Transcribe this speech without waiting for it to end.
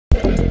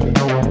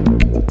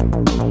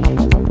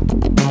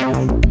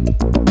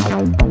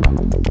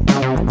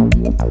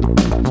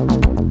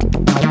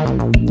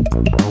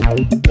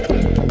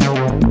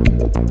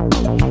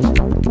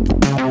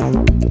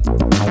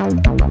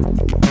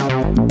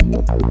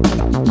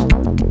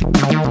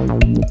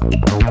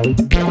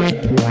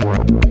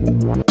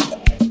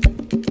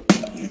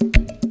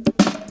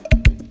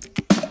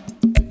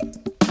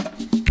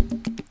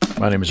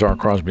My name is R.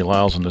 Crosby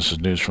Lyles, and this is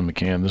News from the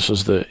Can. This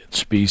is the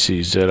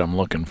species that I'm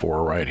looking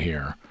for right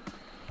here.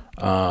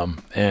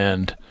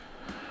 And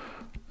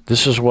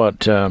this is what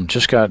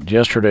just got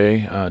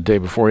yesterday, day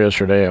before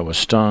yesterday, I was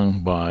stung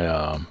by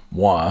a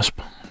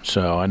wasp.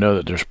 So I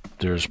know that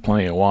there's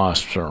plenty of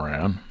wasps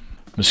around.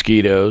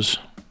 Mosquitoes.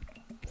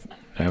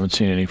 I haven't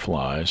seen any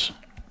flies.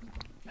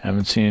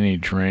 Haven't seen any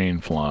drain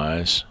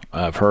flies.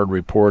 I've heard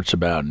reports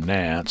about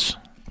gnats,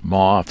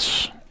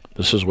 moths.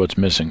 This is what's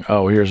missing.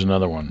 Oh, here's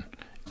another one.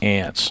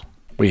 Ants.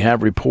 We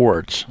have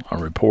reports, a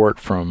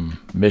report from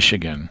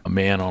Michigan, a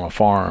man on a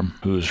farm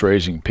who's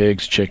raising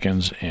pigs,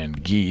 chickens,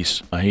 and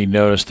geese. He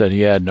noticed that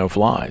he had no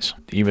flies,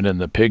 even in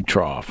the pig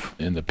trough,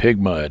 in the pig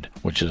mud,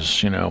 which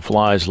is,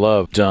 flies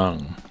love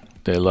dung.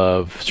 They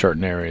love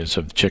certain areas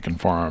of chicken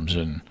farms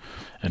and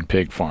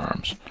pig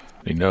farms.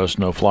 He noticed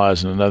no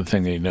flies, and another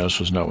thing that he noticed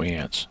was no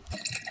ants.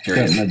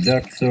 Got my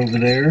ducks over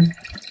there.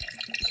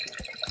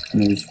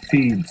 And there's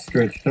feed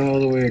stretched all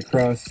the way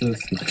across this,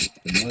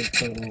 the mud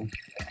puddle,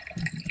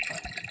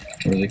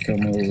 where they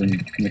come over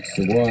and mix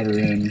the water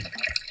in.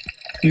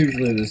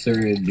 Usually this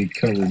area would be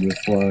covered with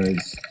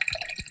flies,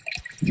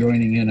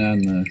 joining in on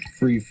the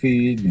free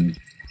feed and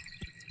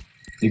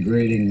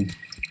degrading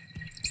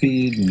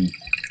feed and,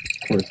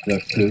 of course,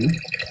 duck poo.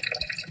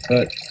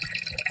 But,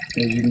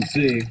 as you can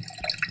see,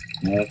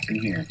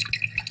 nothing here.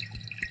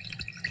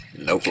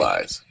 No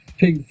flies.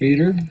 Pig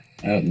feeder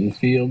out in the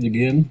field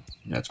again.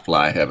 That's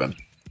fly heaven.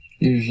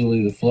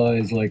 Usually the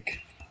flies like,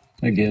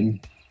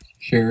 again,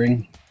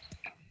 sharing.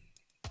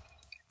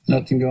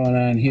 Nothing going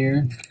on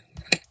here.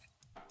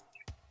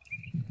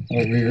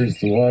 Over here is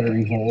the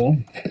watering hole.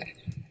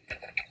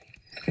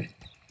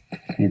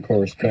 And of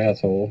course,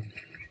 bath hole.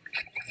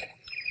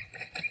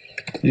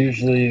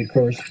 Usually, of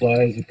course,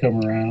 flies will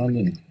come around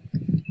and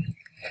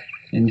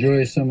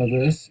enjoy some of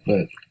this,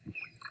 but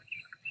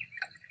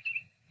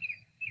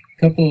a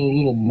couple of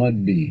little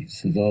mud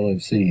bees is all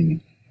I've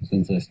seen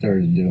since I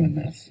started doing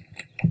this.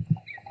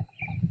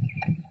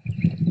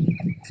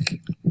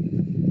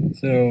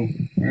 So,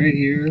 right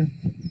here,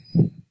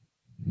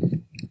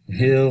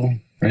 hill,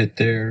 right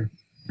there,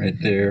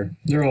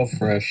 they're all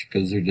fresh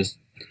because they're just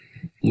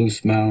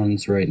loose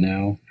mounds right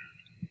now,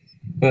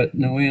 but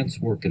no ants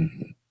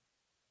working.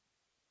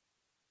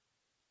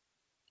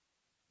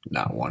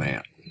 Not one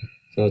ant.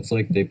 So it's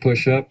like they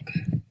push up,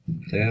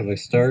 they have a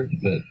start,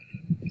 but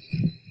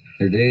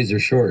their days are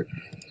short.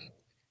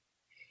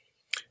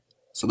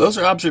 So those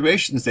are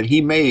observations that he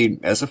made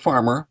as a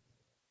farmer.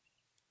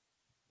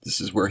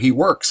 This is where he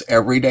works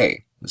every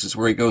day. This is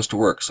where he goes to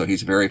work, so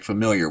he's very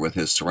familiar with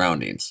his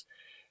surroundings.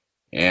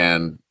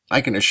 And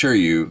I can assure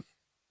you,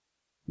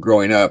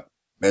 growing up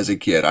as a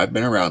kid, I've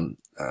been around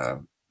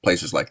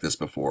places like this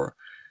before,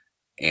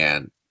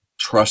 and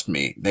trust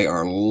me, they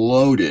are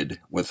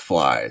loaded with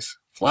flies.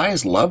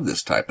 Flies love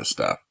this type of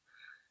stuff.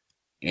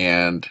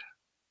 And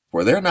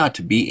for there not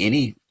to be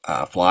any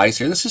flies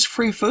here, this is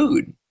free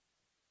food.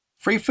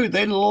 Free food.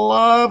 They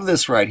love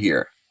this right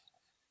here.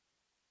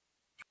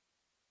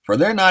 For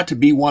there not to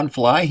be one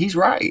fly, he's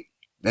right.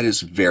 That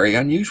is very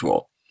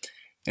unusual.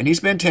 And he's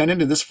been tending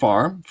to this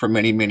farm for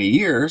many, many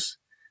years.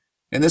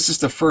 And this is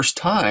the first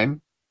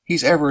time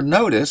he's ever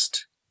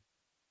noticed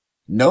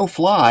no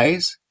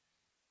flies.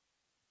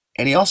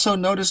 And he also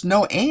noticed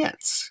no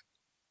ants.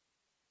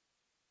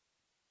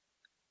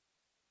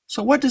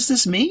 So what does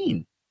this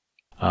mean?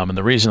 And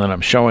the reason that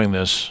I'm showing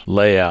this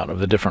layout of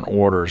the different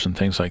orders and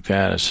things like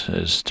that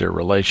is their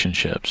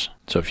relationships.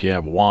 So if you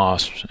have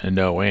wasps and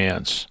no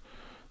ants,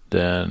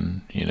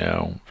 then,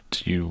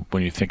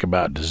 when you think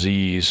about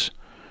disease,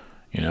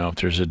 if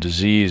there's a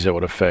disease that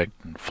would affect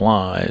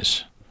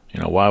flies,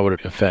 why would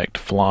it affect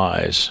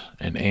flies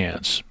and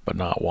ants but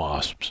not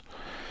wasps?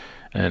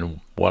 And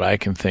what I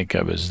can think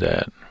of is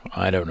that,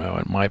 I don't know,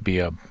 it might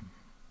be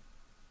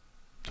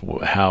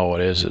how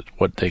it is,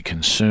 what they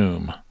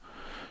consume.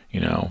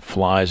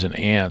 Flies and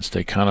ants,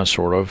 they kind of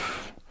sort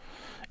of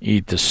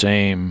eat the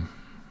same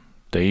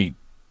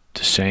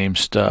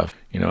stuff.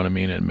 You know what I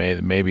mean? It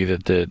maybe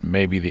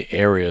the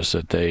areas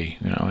that they,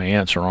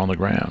 ants are on the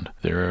ground.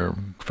 They're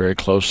very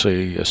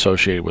closely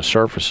associated with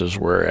surfaces,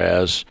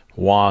 whereas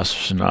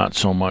wasps not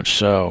so much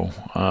so.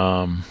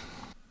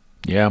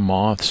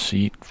 Moths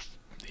eat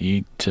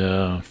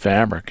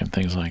fabric and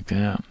things like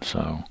that.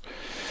 So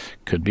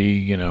could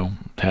be,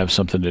 have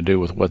something to do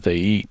with what they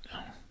eat.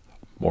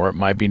 Or it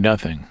might be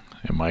nothing.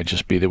 It might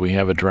just be that we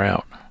have a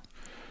drought.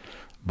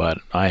 But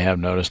I have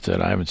noticed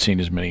that I haven't seen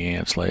as many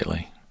ants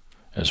lately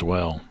as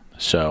well.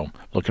 So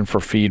looking for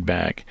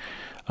feedback,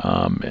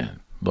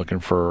 looking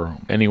for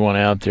anyone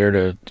out there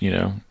to,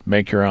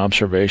 make your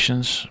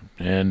observations.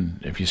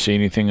 And if you see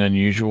anything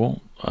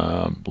unusual,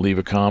 leave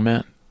a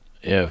comment.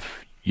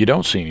 If you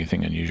don't see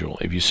anything unusual,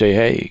 if you say,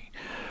 hey,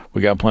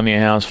 we got plenty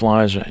of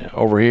houseflies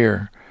over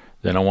here,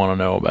 then I want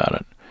to know about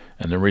it.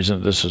 And the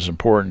reason this is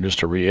important, just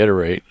to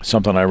reiterate,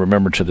 something I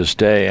remember to this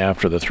day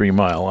after the 3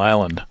 Mile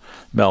Island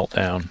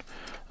meltdown,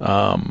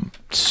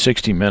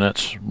 60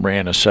 Minutes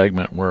ran a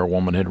segment where a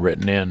woman had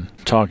written in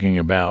talking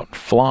about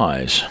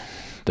flies,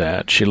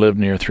 that she lived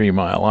near 3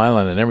 Mile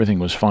Island and everything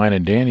was fine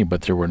and dandy,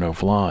 but there were no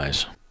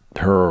flies.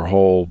 Her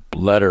whole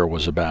letter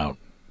was about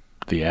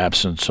the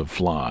absence of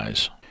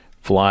flies.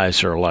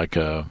 Flies are like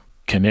a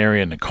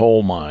canary in the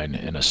coal mine,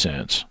 in a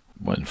sense.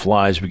 When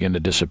flies begin to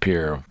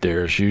disappear,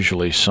 there's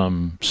usually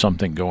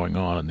something going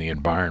on in the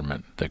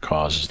environment that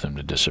causes them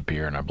to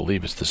disappear, and I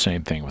believe it's the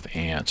same thing with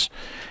ants.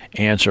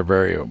 Ants are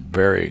very,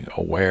 very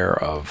aware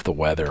of the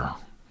weather.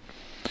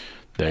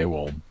 They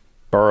will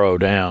burrow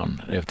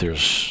down if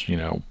there's,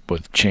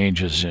 with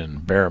changes in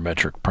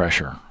barometric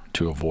pressure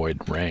to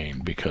avoid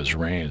rain, because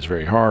rain is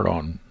very hard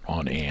on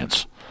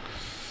ants.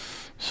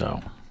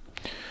 So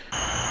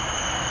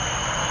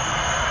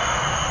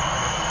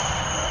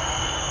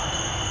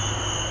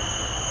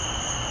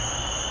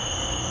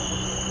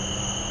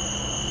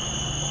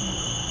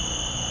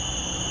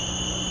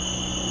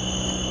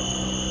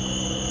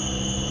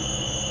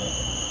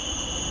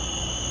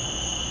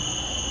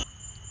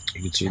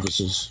you can see this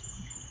is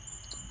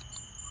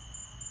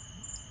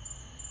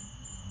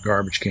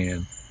garbage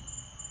can,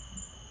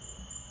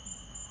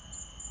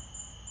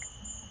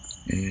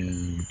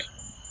 and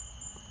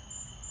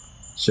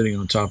sitting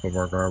on top of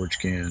our garbage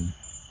can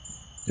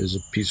is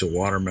a piece of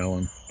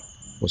watermelon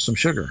with some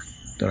sugar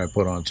that I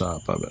put on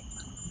top of it,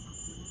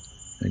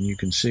 and you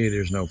can see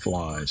there's no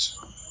flies.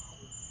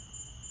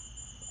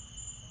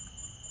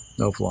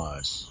 No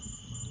flies.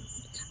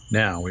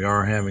 Now, we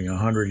are having a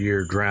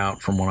 100-year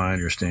drought, from what I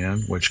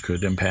understand, which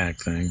could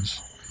impact things.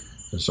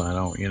 Because I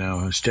don't,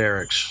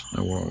 hysterics,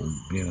 I want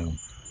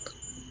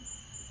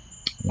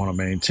to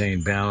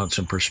maintain balance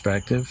and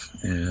perspective,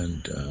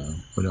 and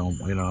I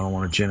don't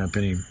want to gin up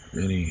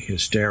any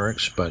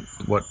hysterics. But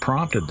what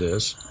prompted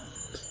this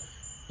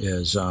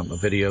is a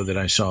video that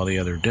I saw the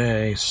other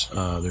day.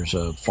 There's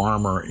a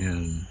farmer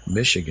in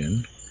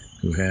Michigan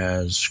who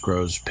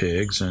grows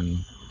pigs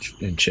and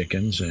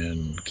chickens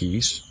and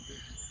geese.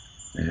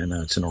 And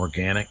it's an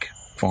organic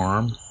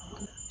farm.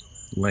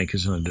 Link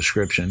is in the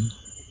description.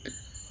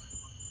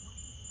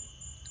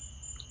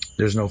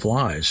 There's no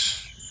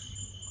flies.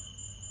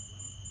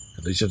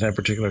 At least at that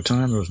particular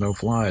time, there was no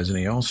flies. And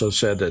he also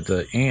said that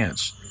the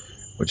ants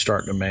would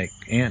start to make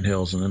ant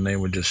hills, and then they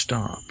would just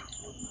stop.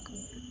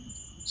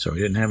 So he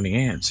didn't have any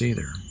ants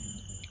either.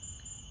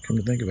 Come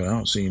to think of it, I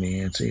don't see any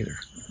ants either.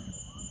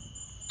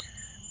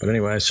 But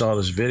anyway, I saw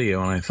this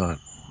video, and I thought,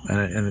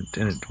 and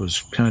it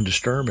was kind of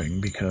disturbing,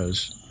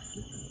 because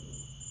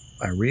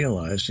I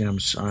realized,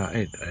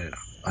 I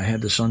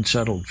had this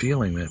unsettled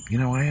feeling that,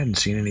 I hadn't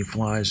seen any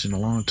flies in a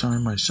long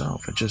time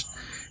myself. It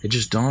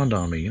just dawned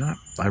on me,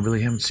 I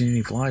really haven't seen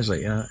any flies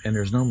lately, and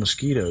there's no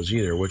mosquitoes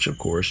either, which, of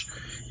course,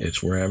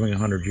 we're having a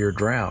 100-year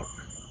drought,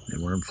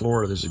 and we're in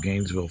Florida. This is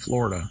Gainesville,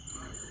 Florida.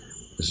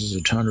 This is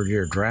a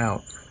 100-year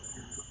drought,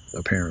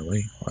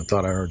 apparently. I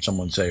thought I heard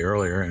someone say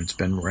earlier, and it's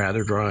been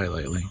rather dry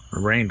lately. It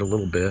rained a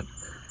little bit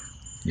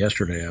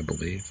yesterday, I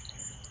believe.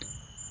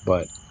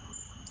 But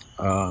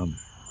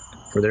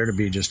for there to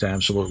be just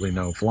absolutely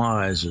no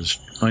flies is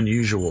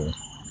unusual.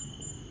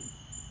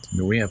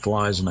 We have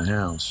flies in the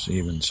house,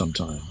 even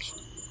sometimes.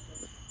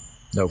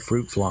 No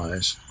fruit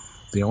flies.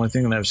 The only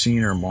thing that I've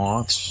seen are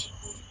moths.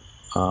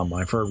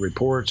 I've heard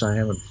reports. I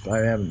haven't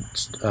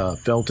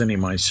felt any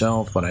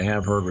myself, but I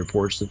have heard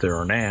reports that there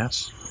are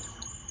gnats,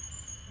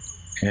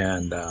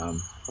 and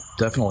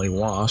definitely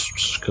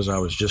wasps, because I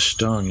was just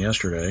stung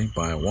yesterday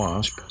by a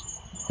wasp,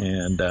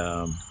 and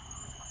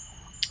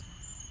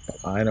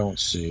I don't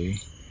see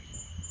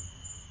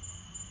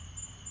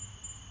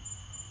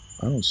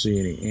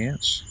any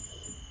ants.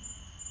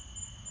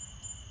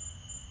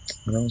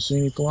 I don't see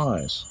any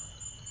flies.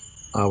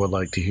 I would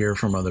like to hear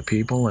from other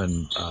people,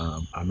 and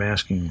I'm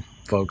asking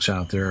folks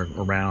out there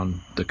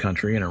around the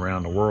country and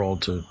around the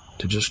world to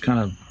just kind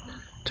of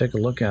take a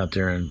look out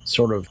there and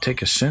sort of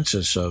take a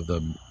census of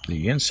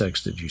the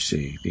insects that you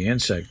see, the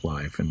insect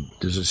life. And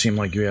does it seem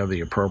like you have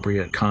the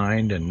appropriate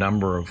kind and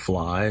number of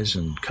flies,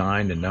 and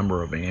kind and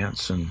number of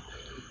ants, and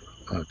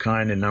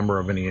kind and number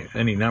of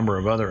any number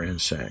of other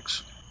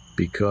insects?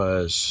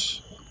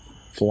 Because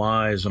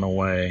flies, in a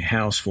way,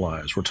 house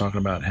flies. We're talking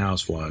about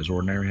house flies,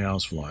 ordinary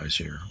house flies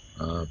here.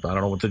 I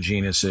don't know what the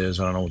genus is.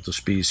 I don't know what the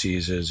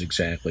species is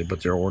exactly,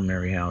 but they're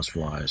ordinary house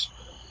flies.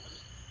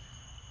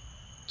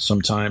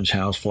 Sometimes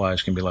house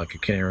flies can be like a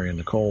canary in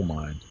the coal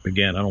mine.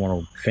 Again, I don't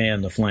want to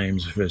fan the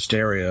flames of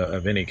hysteria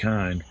of any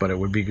kind, but it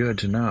would be good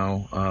to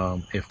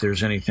know if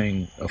there's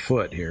anything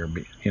afoot here.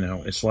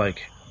 It's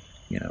like,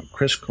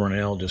 Chris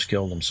Cornell just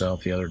killed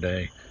himself the other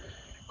day.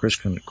 Chris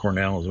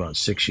Cornell is about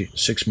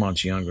 6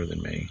 months younger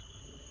than me.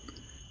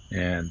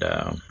 And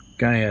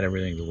guy had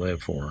everything to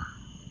live for.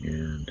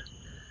 And,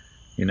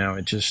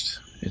 it's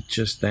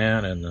just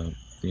that, and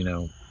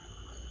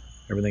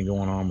everything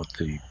going on with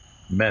the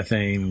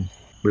methane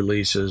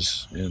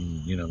releases,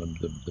 and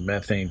the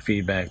methane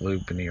feedback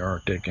loop in the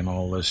Arctic and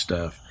all this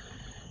stuff.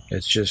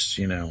 It's just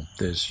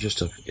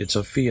it's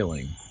a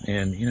feeling,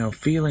 and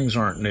feelings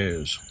aren't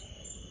news.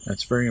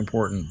 That's very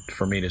important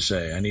for me to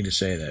say. I need to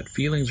say that.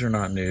 Feelings are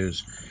not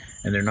news,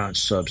 and they're not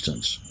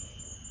substance.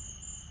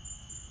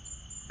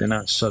 They're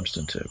not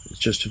substantive. It's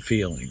just a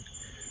feeling.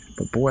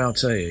 But boy, I'll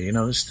tell you,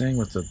 this thing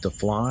with the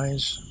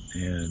flies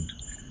and,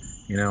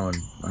 and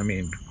I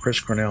mean, Chris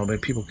Cornell,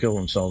 people kill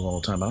themselves all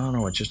the time. But I don't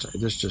know, it's just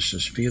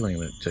this feeling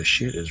that the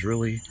shit is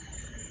really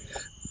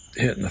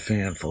hitting the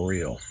fan for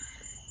real.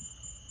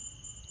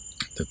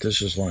 That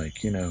this is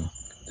like,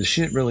 the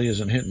shit really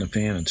isn't hitting the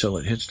fan until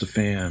it hits the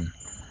fan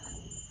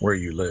where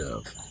you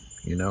live.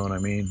 You know what I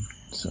mean?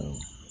 So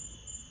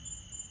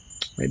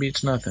maybe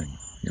it's nothing.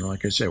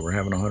 Like I said, we're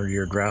having a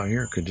 100-year drought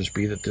here. It could just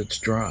be that it's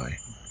dry.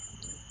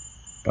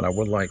 But I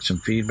would like some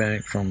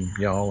feedback from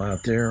y'all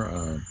out there.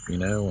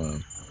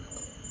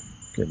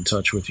 Get in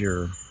touch with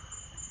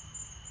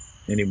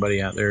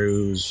anybody out there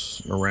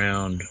who's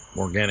around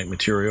organic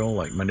material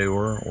like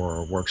manure,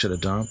 or works at a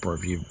dump, or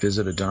if you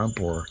visit a dump,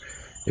 or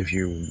if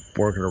you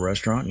work at a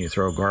restaurant and you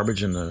throw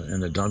garbage in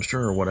the dumpster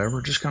or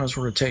whatever. Just kind of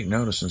sort of take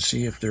notice and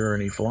see if there are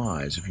any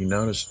flies. If you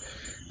notice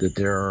that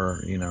there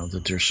are,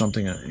 that there's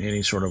something,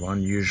 any sort of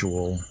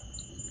unusual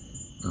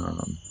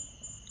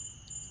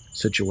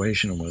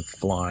situation with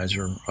flies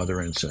or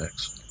other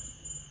insects,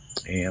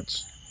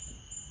 ants,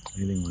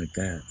 anything like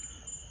that.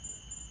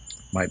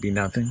 Might be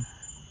nothing.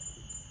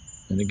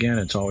 And again,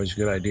 it's always a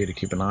good idea to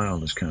keep an eye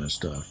on this kind of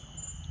stuff.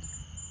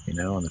 And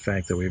the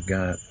fact that we've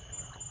got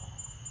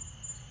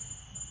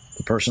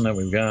the person that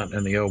we've got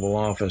in the Oval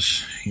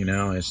Office,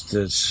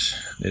 it's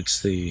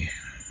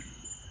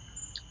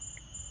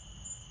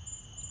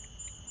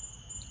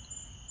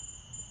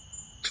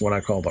what I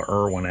call the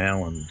Irwin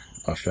Allen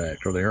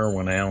effect, or the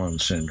Irwin Allen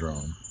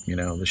syndrome.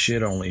 The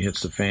shit only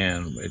hits the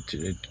fan.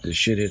 The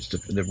shit hits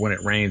when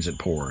it rains, it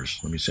pours.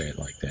 Let me say it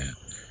like that.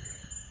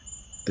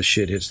 The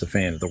shit hits the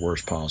fan at the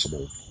worst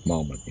possible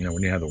moment.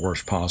 When you have the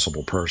worst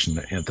possible person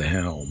at the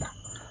helm,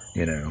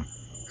 you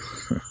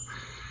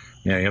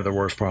have the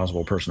worst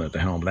possible person at the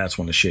helm. That's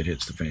when the shit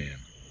hits the fan.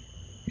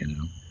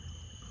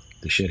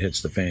 The shit hits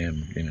the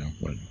fan.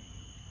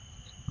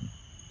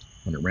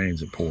 When it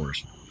rains, it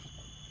pours.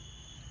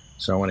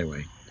 So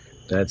anyway,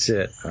 that's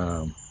it.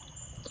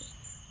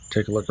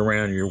 Take a look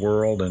around your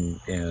world and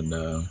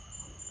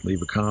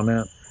leave a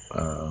comment.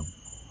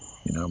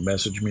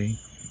 Message me.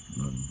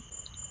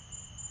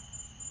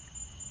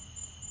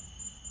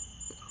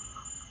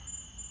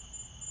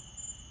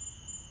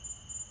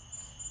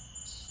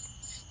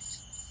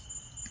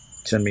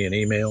 Send me an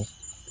email,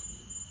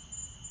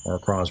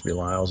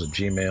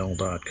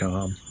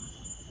 rcrosbylyles@gmail.com.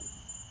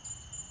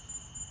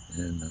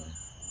 And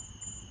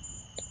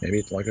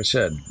maybe, like I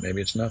said,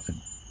 maybe it's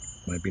nothing.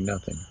 Might be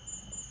nothing.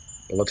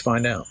 But let's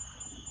find out.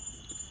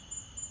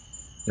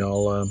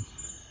 Y'all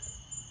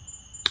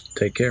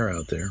take care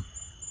out there.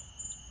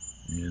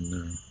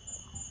 And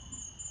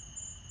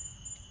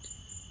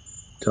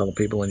tell the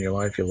people in your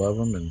life you love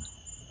them, and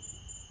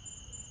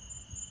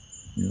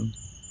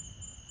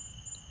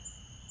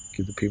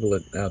give the people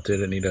out there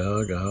that need a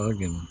hug,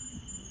 and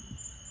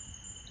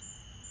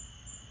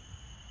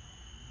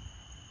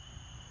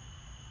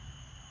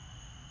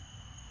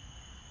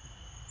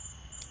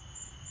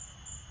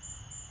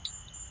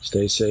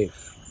stay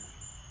safe.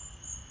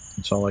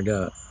 That's all I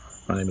got.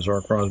 My name is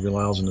R. Crosby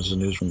Lyles, and this is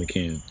News from the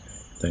Can.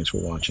 Thanks for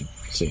watching.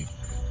 See you.